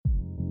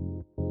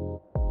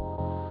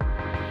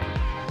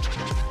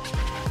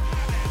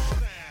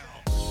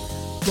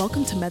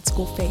Welcome to Med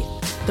School Faith,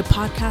 the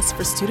podcast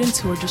for students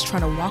who are just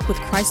trying to walk with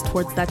Christ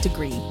towards that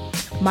degree.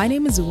 My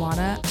name is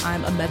Uwana,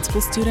 I'm a med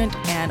school student,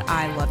 and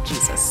I love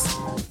Jesus.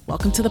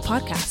 Welcome to the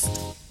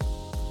podcast.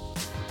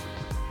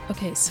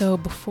 Okay, so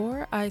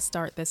before I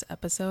start this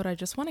episode, I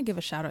just want to give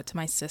a shout out to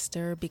my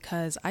sister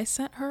because I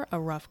sent her a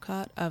rough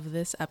cut of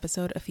this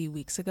episode a few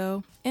weeks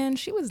ago, and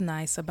she was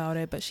nice about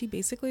it, but she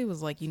basically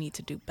was like, you need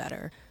to do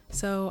better.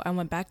 So I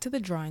went back to the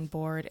drawing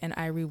board and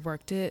I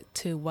reworked it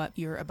to what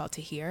you're about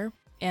to hear.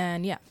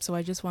 And yeah, so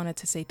I just wanted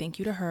to say thank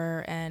you to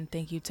her and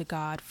thank you to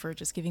God for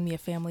just giving me a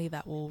family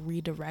that will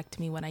redirect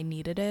me when I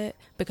needed it,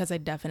 because I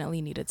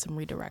definitely needed some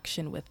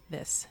redirection with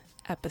this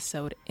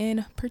episode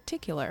in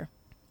particular.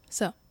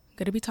 So I'm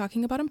going to be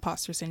talking about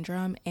imposter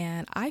syndrome,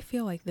 and I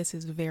feel like this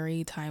is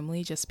very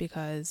timely just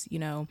because,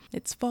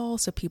 it's fall,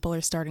 so people are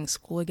starting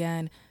school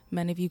again.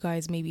 Many of you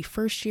guys may be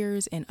first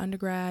years in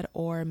undergrad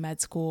or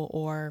med school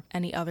or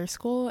any other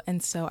school.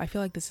 And so I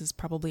feel like this is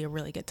probably a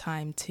really good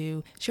time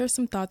to share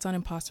some thoughts on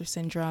imposter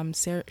syndrome,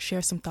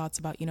 share some thoughts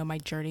about, my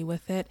journey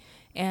with it,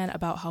 and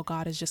about how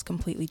God has just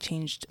completely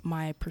changed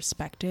my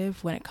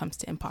perspective when it comes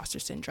to imposter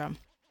syndrome.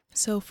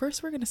 So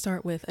first, we're going to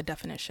start with a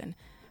definition.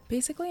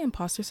 Basically,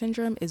 imposter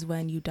syndrome is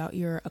when you doubt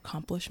your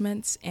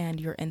accomplishments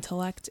and your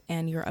intellect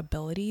and your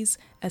abilities,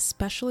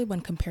 especially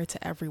when compared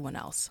to everyone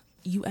else.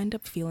 You end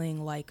up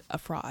feeling like a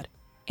fraud,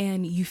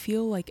 and you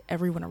feel like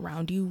everyone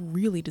around you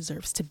really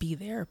deserves to be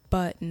there,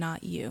 but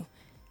not you.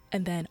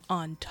 And then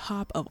on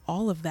top of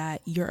all of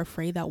that, you're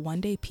afraid that one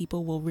day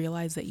people will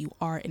realize that you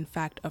are in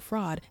fact a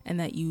fraud and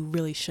that you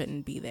really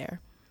shouldn't be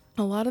there.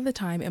 A lot of the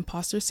time,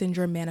 imposter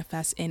syndrome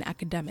manifests in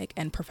academic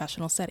and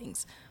professional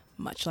settings,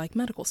 much like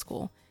medical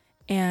school.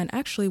 And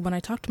actually, when I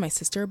talked to my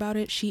sister about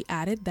it, she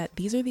added that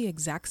these are the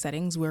exact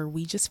settings where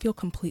we just feel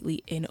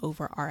completely in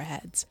over our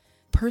heads.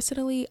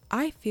 Personally,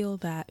 I feel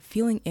that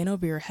feeling in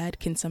over your head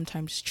can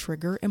sometimes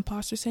trigger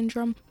imposter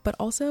syndrome, but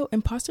also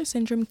imposter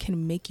syndrome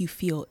can make you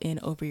feel in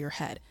over your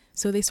head.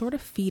 So they sort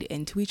of feed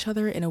into each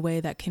other in a way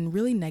that can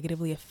really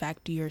negatively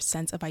affect your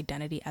sense of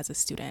identity as a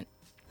student.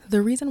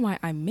 The reason why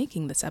I'm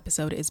making this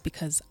episode is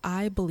because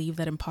I believe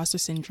that imposter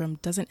syndrome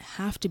doesn't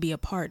have to be a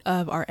part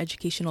of our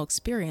educational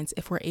experience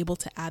if we're able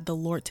to add the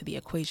Lord to the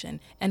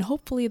equation. And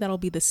hopefully that'll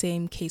be the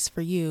same case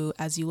for you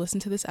as you listen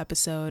to this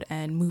episode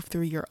and move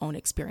through your own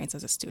experience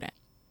as a student.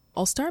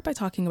 I'll start by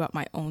talking about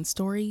my own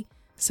story.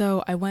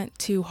 So I went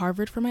to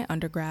Harvard for my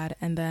undergrad,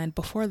 and then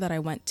before that I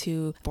went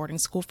to boarding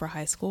school for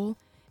high school.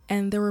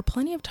 And there were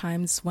plenty of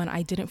times when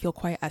I didn't feel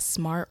quite as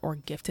smart or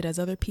gifted as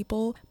other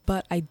people,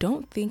 but I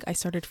don't think I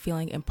started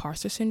feeling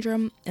imposter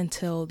syndrome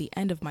until the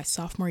end of my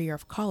sophomore year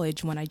of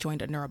college when I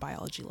joined a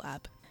neurobiology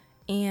lab.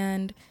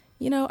 And,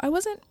 I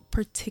wasn't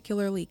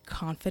particularly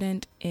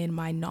confident in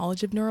my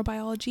knowledge of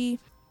neurobiology.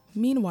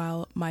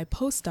 Meanwhile, my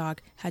postdoc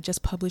had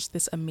just published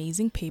this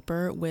amazing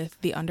paper with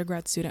the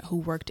undergrad student who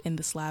worked in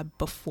this lab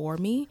before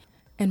me,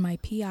 and my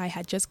PI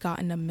had just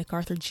gotten a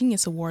MacArthur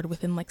Genius Award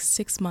within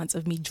 6 months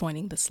of me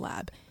joining this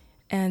lab.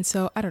 And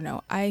so, I don't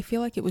know, I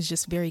feel like it was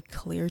just very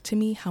clear to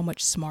me how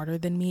much smarter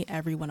than me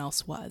everyone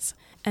else was.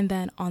 And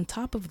then on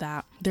top of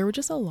that, there were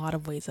just a lot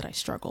of ways that I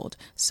struggled.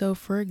 So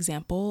for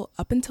example,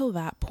 up until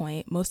that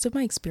point, most of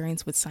my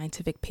experience with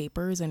scientific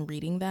papers and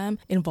reading them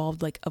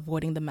involved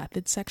avoiding the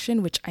methods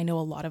section, which I know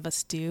a lot of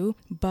us do,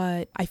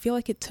 but I feel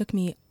like it took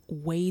me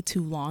way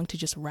too long to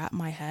just wrap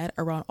my head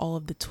around all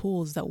of the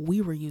tools that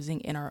we were using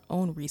in our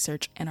own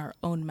research and our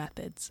own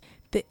methods.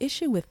 The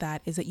issue with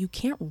that is that you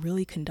can't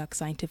really conduct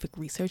scientific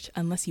research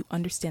unless you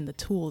understand the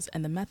tools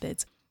and the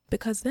methods,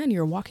 because then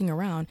you're walking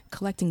around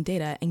collecting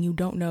data and you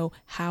don't know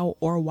how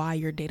or why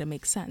your data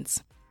makes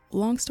sense.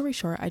 Long story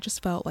short, I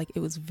just felt like it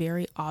was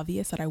very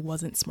obvious that I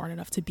wasn't smart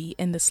enough to be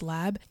in this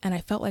lab, and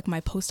I felt like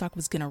my postdoc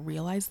was going to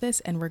realize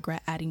this and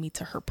regret adding me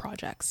to her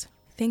projects.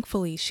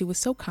 Thankfully, she was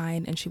so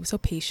kind and she was so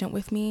patient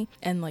with me,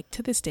 and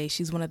to this day,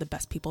 she's one of the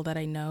best people that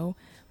I know.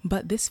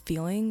 But this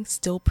feeling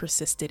still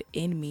persisted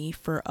in me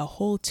for a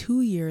whole 2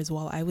 years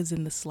while I was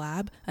in this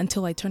lab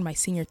until I turned my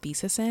senior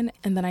thesis in,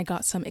 and then I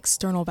got some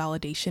external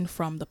validation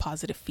from the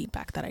positive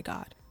feedback that I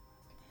got.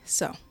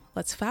 So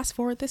let's fast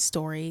forward this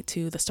story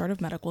to the start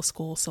of medical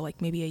school, so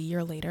maybe a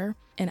year later.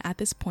 And at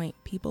this point,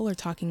 people are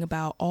talking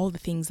about all the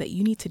things that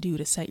you need to do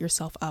to set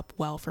yourself up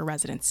well for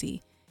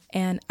residency.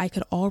 And I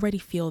could already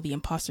feel the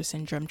imposter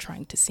syndrome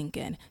trying to sink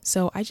in.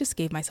 So I just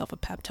gave myself a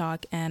pep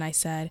talk and I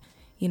said,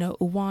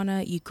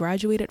 Uwana, you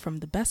graduated from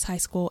the best high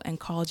school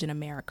and college in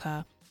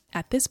America.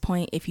 At this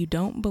point, if you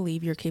don't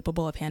believe you're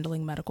capable of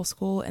handling medical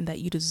school and that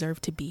you deserve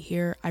to be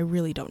here, I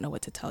really don't know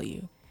what to tell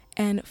you.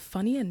 And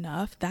funny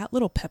enough, that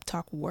little pep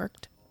talk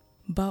worked.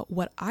 But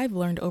what I've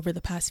learned over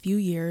the past few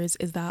years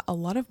is that a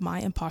lot of my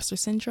imposter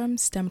syndrome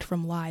stemmed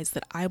from lies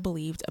that I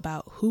believed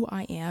about who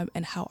I am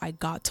and how I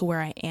got to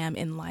where I am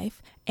in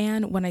life.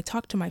 And when I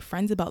talked to my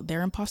friends about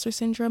their imposter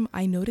syndrome,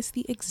 I noticed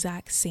the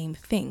exact same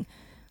thing.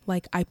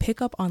 I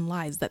pick up on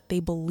lies that they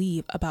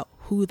believe about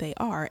who they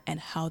are and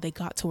how they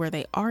got to where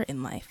they are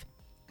in life.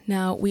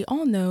 Now, we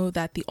all know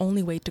that the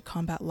only way to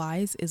combat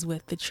lies is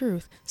with the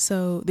truth.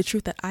 So the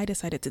truth that I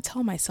decided to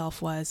tell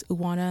myself was,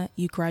 Uwana,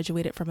 you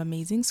graduated from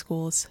amazing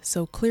schools,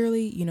 so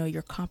clearly,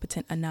 you're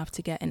competent enough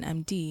to get an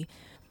MD.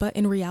 But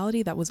in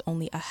reality, that was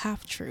only a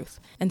half-truth.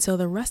 And so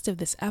the rest of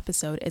this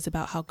episode is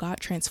about how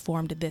God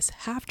transformed this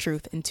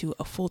half-truth into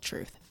a full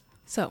truth.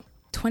 So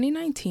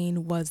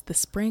 2019 was the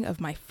spring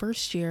of my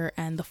first year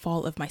and the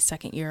fall of my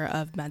second year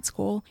of med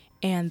school.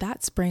 And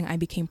that spring, I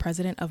became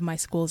president of my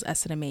school's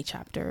SNMA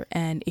chapter.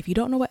 And if you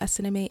don't know what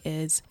SNMA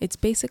is, it's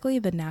basically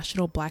the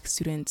National Black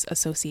Students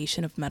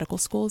Association of Medical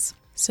Schools.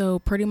 So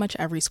pretty much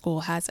every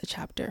school has a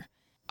chapter.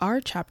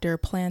 Our chapter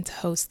planned to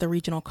host the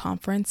regional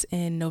conference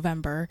in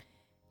November.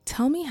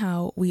 Tell me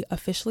how we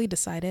officially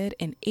decided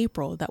in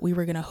April that we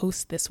were going to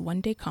host this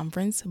one-day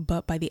conference,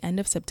 but by the end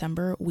of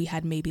September, we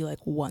had maybe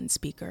like one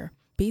speaker.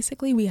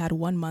 Basically, we had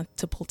 1 month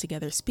to pull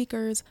together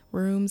speakers,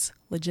 rooms,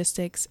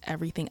 logistics,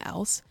 everything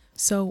else.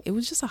 So it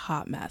was just a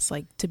hot mess,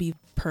 to be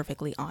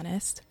perfectly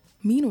honest.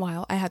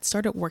 Meanwhile, I had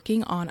started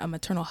working on a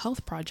maternal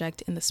health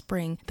project in the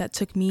spring that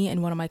took me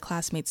and one of my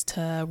classmates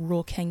to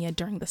rural Kenya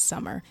during the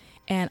summer.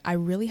 And I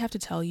really have to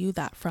tell you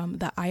that from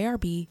the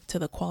IRB to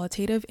the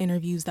qualitative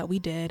interviews that we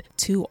did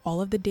to all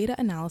of the data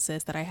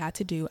analysis that I had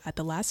to do at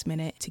the last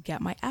minute to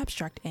get my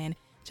abstract in,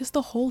 just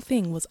the whole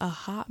thing was a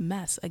hot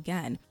mess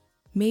again.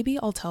 Maybe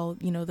I'll tell,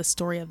 the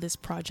story of this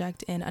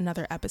project in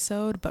another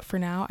episode, but for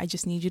now, I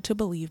just need you to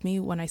believe me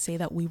when I say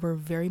that we were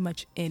very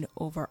much in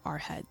over our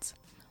heads.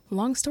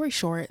 Long story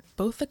short,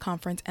 both the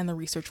conference and the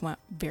research went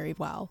very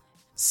well.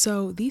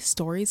 So these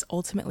stories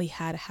ultimately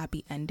had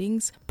happy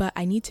endings, but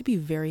I need to be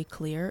very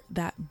clear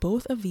that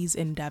both of these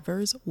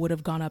endeavors would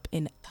have gone up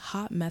in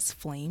hot mess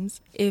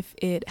flames if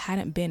it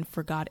hadn't been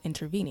for God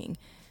intervening.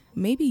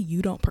 Maybe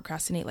you don't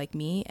procrastinate like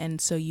me,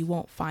 and so you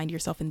won't find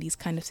yourself in these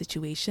kind of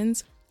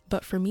situations.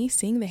 But for me,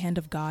 seeing the hand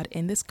of God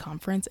in this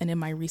conference and in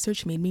my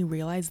research made me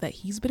realize that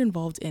He's been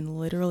involved in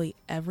literally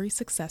every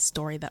success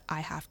story that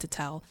I have to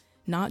tell,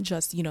 not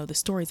just, the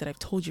stories that I've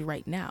told you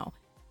right now.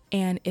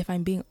 And if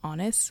I'm being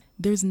honest,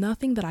 there's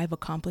nothing that I've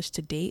accomplished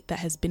to date that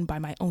has been by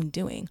my own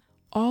doing.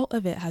 All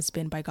of it has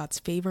been by God's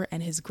favor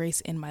and His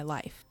grace in my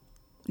life.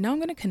 Now I'm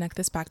going to connect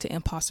this back to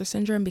imposter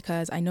syndrome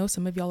because I know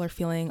some of y'all are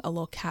feeling a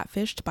little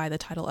catfished by the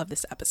title of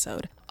this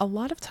episode. A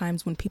lot of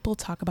times when people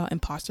talk about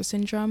imposter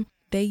syndrome,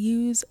 they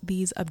use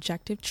these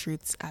objective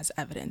truths as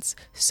evidence.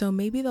 So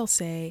maybe they'll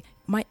say,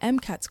 my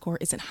MCAT score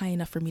isn't high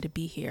enough for me to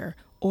be here.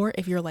 Or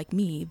if you're like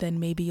me, then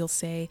maybe you'll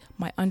say,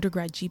 my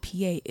undergrad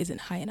GPA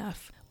isn't high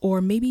enough.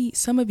 Or maybe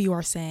some of you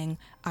are saying,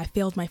 I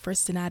failed my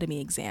first anatomy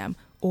exam.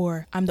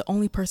 Or I'm the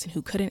only person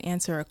who couldn't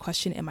answer a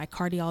question in my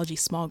cardiology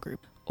small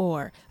group.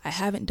 Or I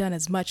haven't done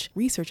as much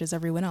research as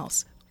everyone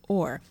else.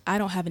 Or I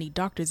don't have any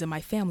doctors in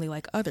my family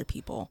like other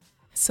people.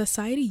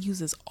 Society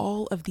uses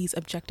all of these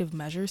objective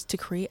measures to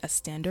create a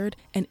standard,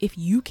 and if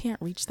you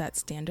can't reach that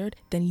standard,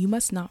 then you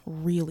must not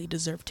really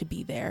deserve to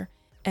be there.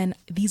 And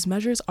these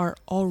measures are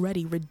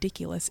already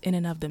ridiculous in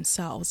and of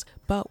themselves,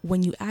 but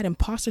when you add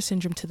imposter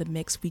syndrome to the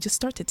mix, we just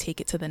start to take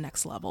it to the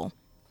next level.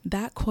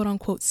 That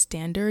quote-unquote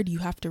standard you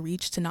have to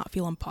reach to not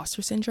feel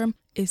imposter syndrome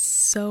is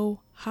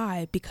so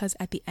high because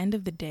at the end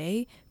of the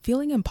day,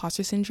 feeling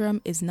imposter syndrome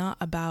is not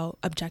about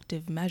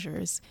objective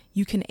measures.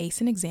 You can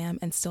ace an exam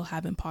and still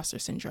have imposter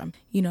syndrome.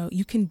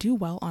 You can do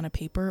well on a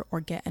paper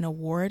or get an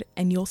award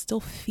and you'll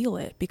still feel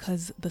it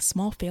because the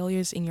small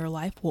failures in your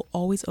life will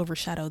always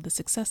overshadow the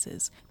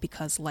successes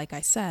because, like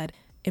I said,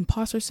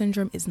 imposter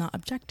syndrome is not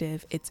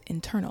objective, it's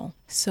internal.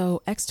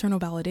 So external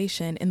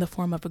validation in the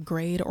form of a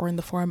grade or in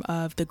the form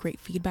of the great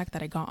feedback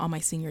that I got on my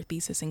senior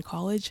thesis in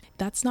college,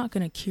 that's not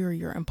going to cure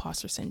your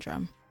imposter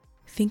syndrome.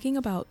 Thinking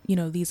about,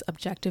 these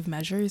objective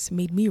measures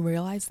made me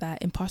realize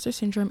that imposter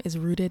syndrome is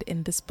rooted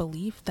in this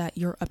belief that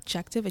your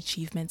objective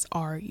achievements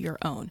are your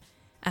own.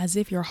 As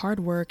if your hard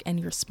work and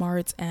your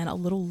smarts and a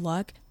little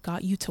luck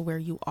got you to where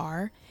you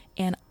are.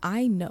 And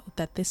I know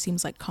that this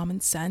seems like common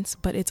sense,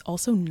 but it's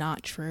also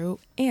not true.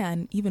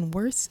 And even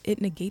worse,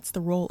 it negates the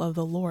role of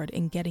the Lord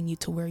in getting you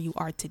to where you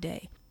are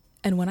today.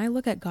 And when I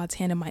look at God's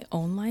hand in my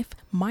own life,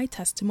 my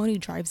testimony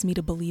drives me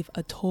to believe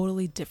a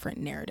totally different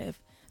narrative.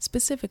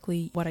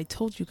 Specifically, what I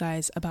told you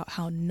guys about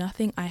how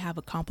nothing I have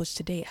accomplished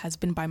to date has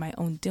been by my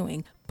own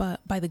doing, but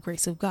by the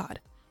grace of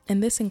God.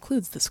 And this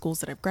includes the schools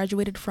that I've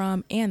graduated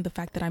from and the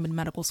fact that I'm in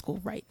medical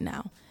school right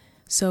now.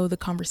 So the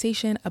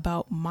conversation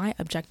about my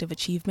objective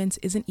achievements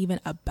isn't even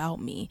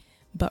about me,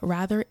 but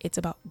rather it's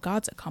about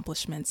God's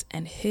accomplishments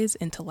and His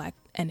intellect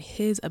and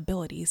His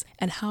abilities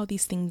and how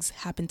these things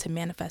happen to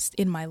manifest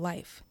in my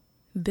life.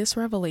 This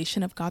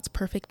revelation of God's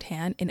perfect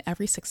hand in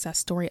every success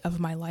story of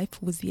my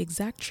life was the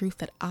exact truth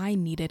that I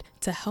needed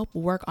to help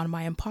work on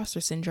my imposter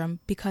syndrome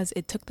because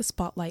it took the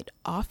spotlight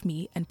off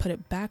me and put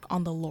it back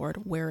on the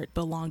Lord where it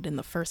belonged in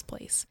the first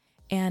place.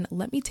 And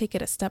let me take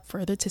it a step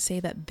further to say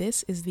that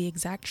this is the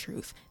exact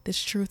truth.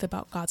 This truth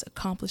about God's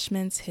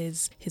accomplishments,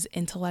 His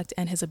intellect,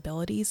 and His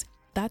abilities.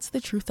 That's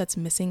the truth that's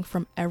missing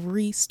from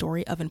every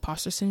story of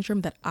imposter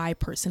syndrome that I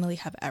personally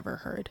have ever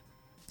heard.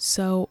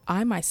 So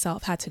I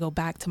myself had to go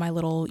back to my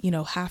little,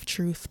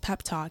 half-truth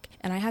pep talk,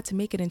 and I had to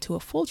make it into a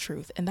full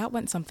truth, and that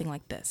went something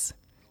like this.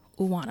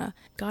 Uwana,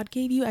 God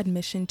gave you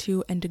admission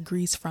to and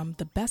degrees from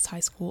the best high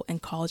school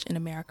and college in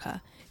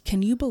America.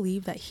 Can you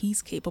believe that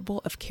he's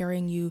capable of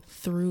carrying you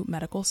through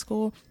medical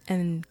school?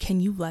 And can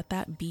you let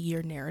that be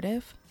your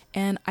narrative?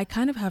 And I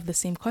kind of have the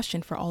same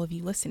question for all of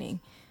you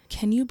listening.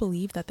 Can you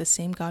believe that the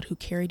same God who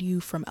carried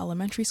you from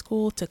elementary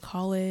school to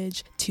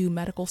college to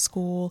medical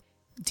school,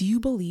 do you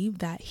believe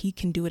that he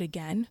can do it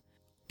again?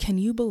 Can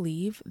you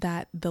believe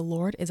that the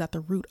Lord is at the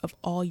root of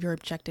all your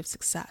objective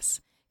success?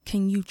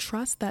 Can you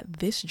trust that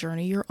this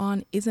journey you're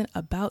on isn't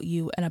about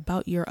you and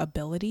about your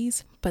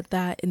abilities, but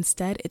that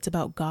instead it's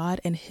about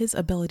God and his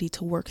ability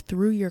to work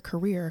through your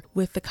career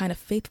with the kind of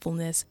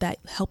faithfulness that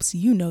helps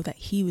you know that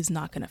he was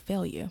not going to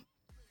fail you?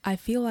 I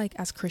feel like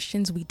as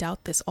Christians, we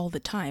doubt this all the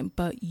time,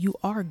 but you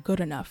are good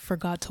enough for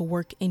God to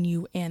work in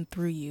you and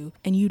through you,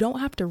 and you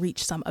don't have to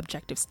reach some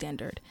objective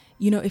standard.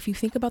 If you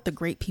think about the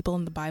great people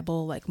in the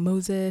Bible like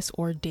Moses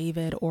or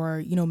David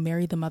or,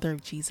 Mary, the mother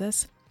of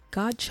Jesus,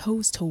 God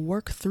chose to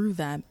work through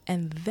them,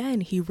 and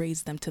then he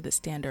raised them to the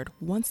standard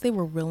once they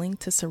were willing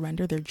to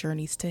surrender their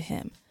journeys to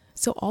him.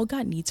 So all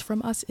God needs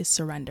from us is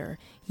surrender.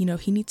 He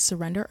needs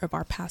surrender of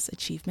our past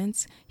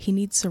achievements. He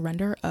needs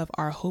surrender of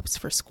our hopes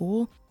for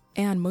school.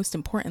 And most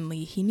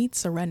importantly, he needs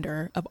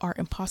surrender of our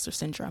imposter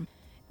syndrome.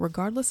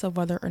 Regardless of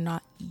whether or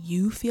not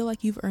you feel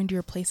like you've earned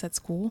your place at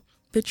school,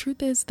 the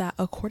truth is that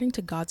according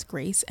to God's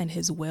grace and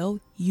his will,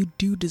 you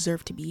do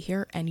deserve to be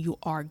here and you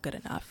are good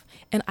enough.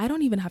 And I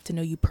don't even have to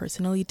know you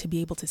personally to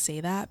be able to say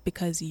that,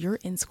 because you're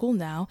in school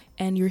now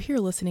and you're here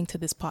listening to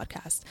this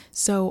podcast.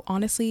 So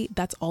honestly,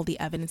 that's all the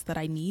evidence that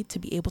I need to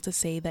be able to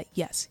say that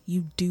yes,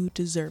 you do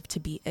deserve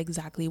to be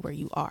exactly where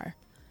you are.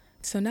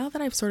 So now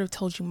that I've sort of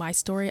told you my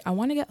story, I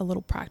want to get a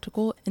little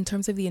practical in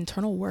terms of the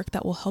internal work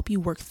that will help you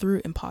work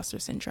through imposter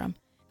syndrome.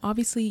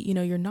 Obviously,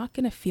 you're not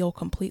going to feel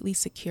completely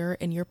secure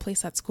in your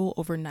place at school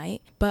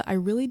overnight, but I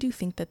really do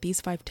think that these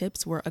 5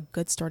 tips were a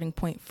good starting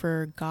point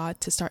for God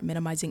to start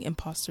minimizing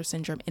imposter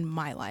syndrome in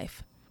my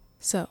life.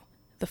 So,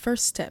 the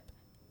first tip,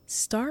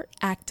 start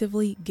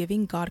actively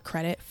giving God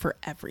credit for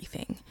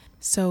everything.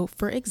 So,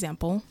 for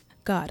example,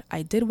 God,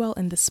 I did well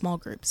in this small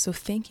group, so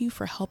thank you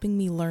for helping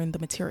me learn the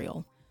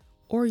material.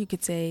 Or you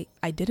could say,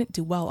 I didn't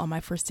do well on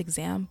my first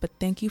exam, but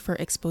thank you for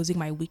exposing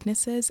my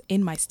weaknesses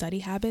in my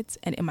study habits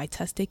and in my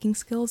test taking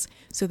skills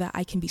so that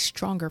I can be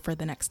stronger for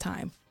the next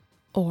time.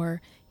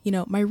 Or,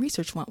 my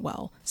research went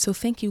well, so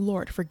thank you,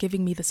 Lord, for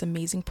giving me this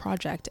amazing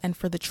project and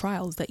for the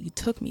trials that you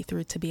took me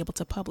through to be able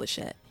to publish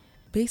it.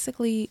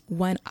 Basically,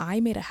 when I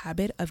made a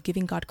habit of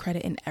giving God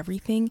credit in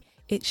everything,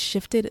 it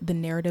shifted the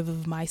narrative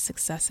of my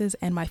successes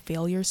and my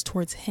failures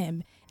towards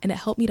him, and it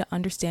helped me to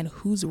understand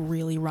who's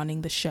really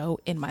running the show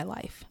in my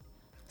life.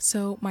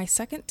 So my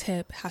second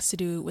tip has to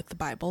do with the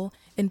Bible,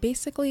 and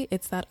basically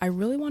it's that I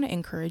really want to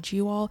encourage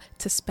you all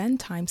to spend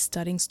time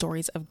studying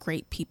stories of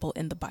great people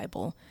in the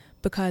Bible,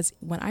 because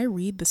when I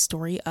read the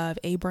story of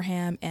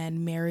Abraham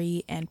and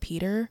Mary and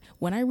Peter,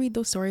 when I read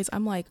those stories,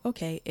 I'm like,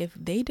 okay, if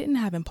they didn't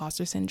have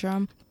imposter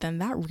syndrome, then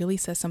that really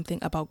says something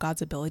about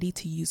God's ability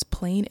to use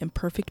plain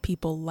imperfect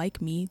people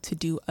like me to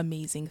do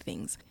amazing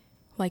things.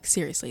 Like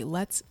seriously,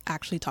 let's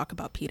actually talk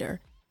about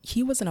Peter.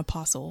 He was an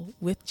apostle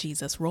with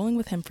Jesus, rolling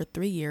with him for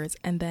 3 years,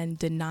 and then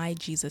denied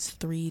Jesus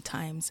 3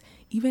 times,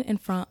 even in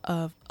front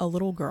of a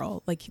little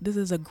girl. Like, this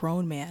is a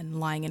grown man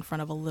lying in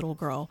front of a little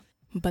girl.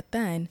 But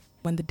then,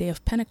 when the day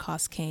of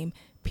Pentecost came,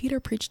 Peter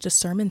preached a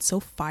sermon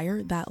so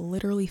fire that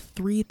literally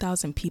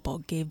 3,000 people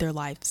gave their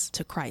lives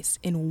to Christ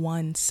in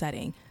one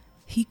setting.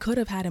 He could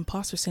have had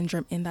imposter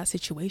syndrome in that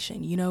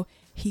situation.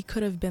 He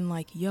could have been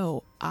like,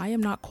 yo, I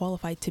am not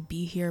qualified to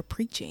be here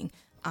preaching.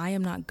 I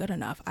am not good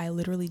enough. I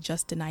literally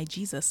just denied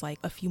Jesus like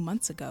a few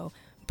months ago.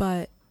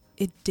 But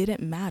it didn't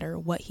matter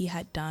what he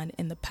had done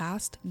in the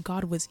past.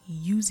 God was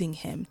using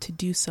him to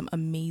do some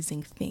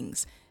amazing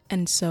things.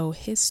 And so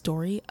his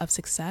story of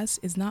success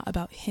is not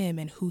about him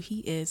and who he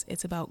is.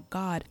 It's about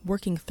God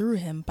working through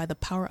him by the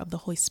power of the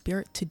Holy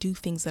Spirit to do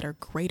things that are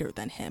greater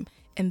than him.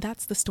 And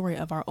that's the story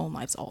of our own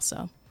lives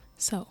also.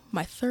 So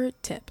my third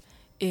tip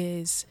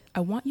is I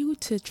want you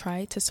to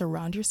try to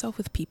surround yourself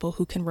with people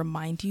who can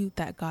remind you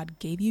that God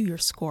gave you your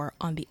score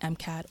on the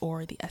MCAT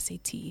or the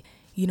SAT.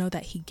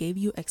 That he gave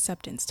you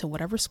acceptance to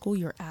whatever school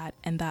you're at,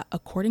 and that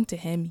according to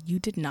him, you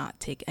did not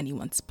take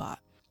anyone's spot.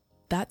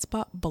 That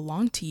spot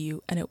belonged to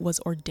you and it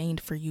was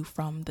ordained for you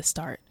from the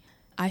start.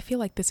 I feel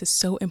like this is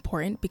so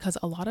important because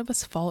a lot of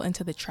us fall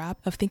into the trap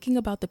of thinking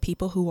about the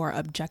people who are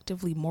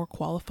objectively more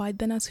qualified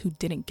than us who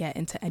didn't get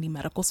into any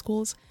medical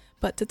schools.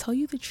 But to tell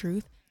you the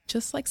truth,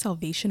 just like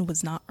salvation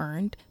was not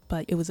earned,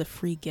 but it was a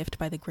free gift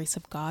by the grace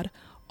of God,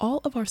 all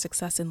of our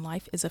success in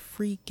life is a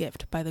free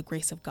gift by the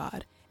grace of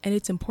God. And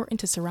it's important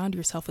to surround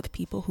yourself with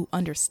people who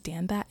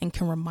understand that and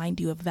can remind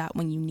you of that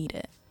when you need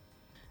it.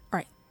 All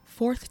right,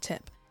 fourth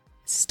tip,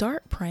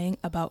 start praying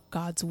about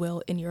God's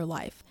will in your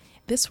life.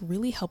 This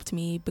really helped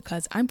me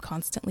because I'm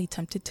constantly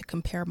tempted to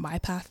compare my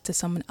path to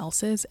someone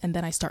else's and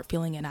then I start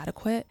feeling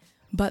inadequate.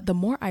 But the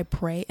more I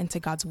pray into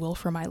God's will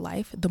for my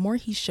life, the more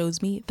He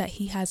shows me that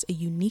He has a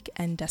unique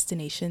end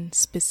destination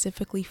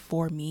specifically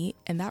for me.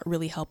 And that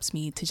really helps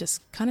me to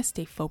just kind of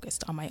stay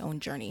focused on my own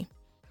journey.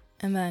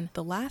 And then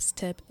the last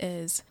tip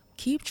is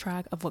keep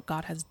track of what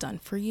God has done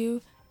for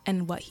you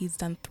and what He's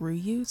done through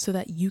you so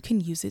that you can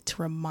use it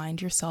to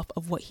remind yourself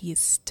of what He is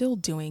still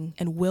doing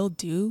and will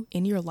do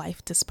in your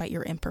life despite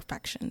your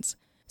imperfections.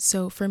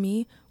 So for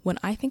me, when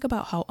I think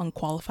about how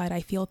unqualified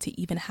I feel to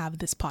even have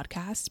this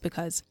podcast,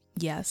 because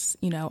yes,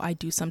 I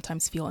do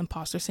sometimes feel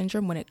imposter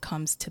syndrome when it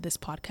comes to this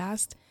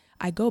podcast,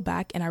 I go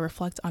back and I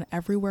reflect on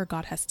everywhere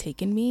God has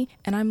taken me.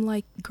 And I'm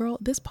like, girl,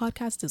 this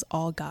podcast is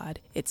all God.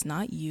 It's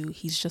not you.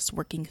 He's just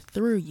working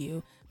through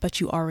you. But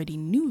you already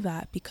knew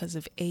that because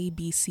of A,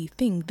 B, C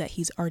thing that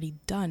He's already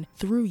done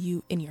through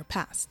you in your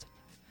past.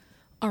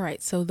 All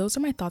right, so those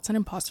are my thoughts on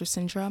imposter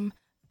syndrome.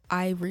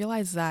 I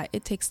realize that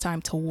it takes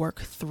time to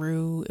work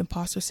through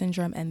imposter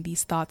syndrome and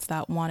these thoughts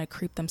that want to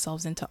creep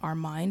themselves into our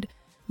mind.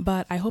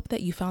 But I hope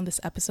that you found this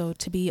episode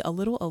to be a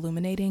little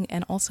illuminating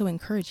and also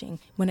encouraging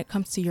when it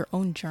comes to your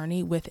own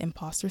journey with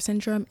imposter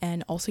syndrome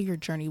and also your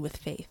journey with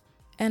faith.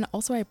 And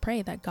also I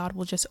pray that God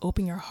will just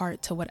open your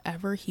heart to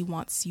whatever He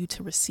wants you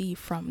to receive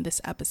from this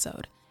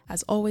episode.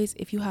 As always,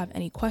 if you have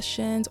any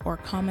questions or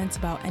comments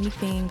about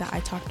anything that I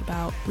talked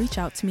about, reach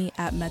out to me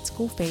at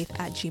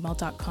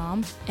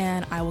medschoolfaith@gmail.com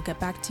and I will get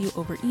back to you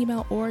over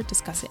email or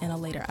discuss it in a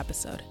later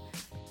episode.